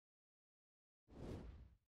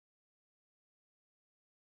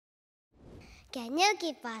Can you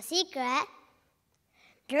keep a secret?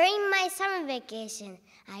 During my summer vacation,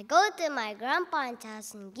 I go to my grandparents'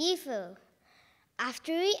 house in Gifu.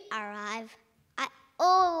 After we arrive, I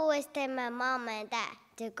always tell my mom and dad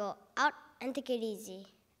to go out and take it easy.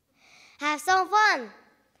 Have some fun.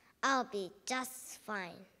 I'll be just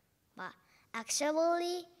fine. But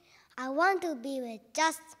actually, I want to be with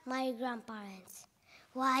just my grandparents.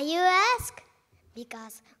 Why, you ask?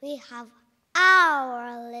 Because we have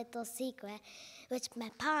our little secret which my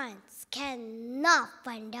parents cannot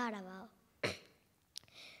find out about.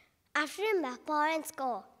 After my parents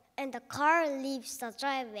go and the car leaves the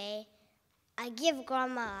driveway, I give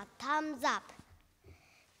Grandma a thumbs up.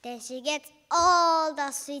 Then she gets all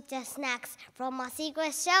the sweets and snacks from my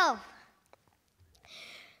secret shelf.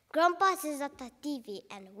 Grandpa sits at the TV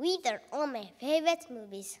and we turn on my favorite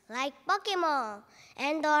movies like Pokemon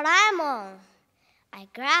and Doraemon. I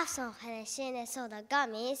grab some Hennessy and soda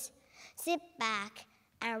gummies, sit back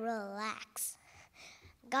and relax.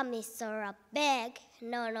 Gummies are big,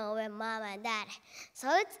 no with mom and dad, so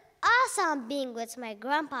it's awesome being with my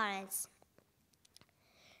grandparents.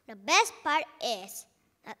 The best part is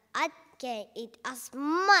that I can eat as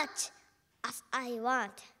much as I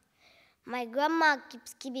want. My grandma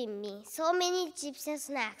keeps giving me so many chips and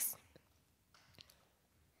snacks.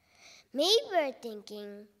 Maybe we're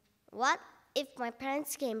thinking, what if my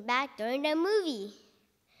parents came back during the movie?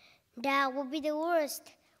 That would be the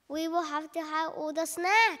worst. We will have to hide all the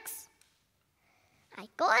snacks. I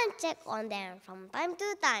go and check on them from time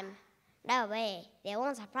to time. That way, they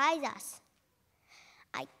won't surprise us.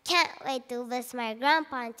 I can't wait to visit my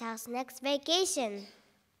grandparents' house next vacation.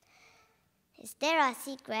 Is there a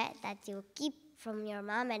secret that you keep from your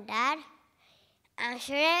mom and dad? I'm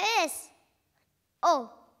sure there is.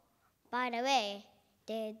 Oh, by the way,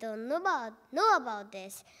 they don't know about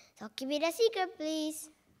this, so keep it a secret, please.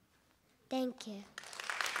 Thank you.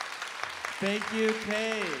 Thank you,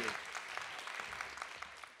 Kay.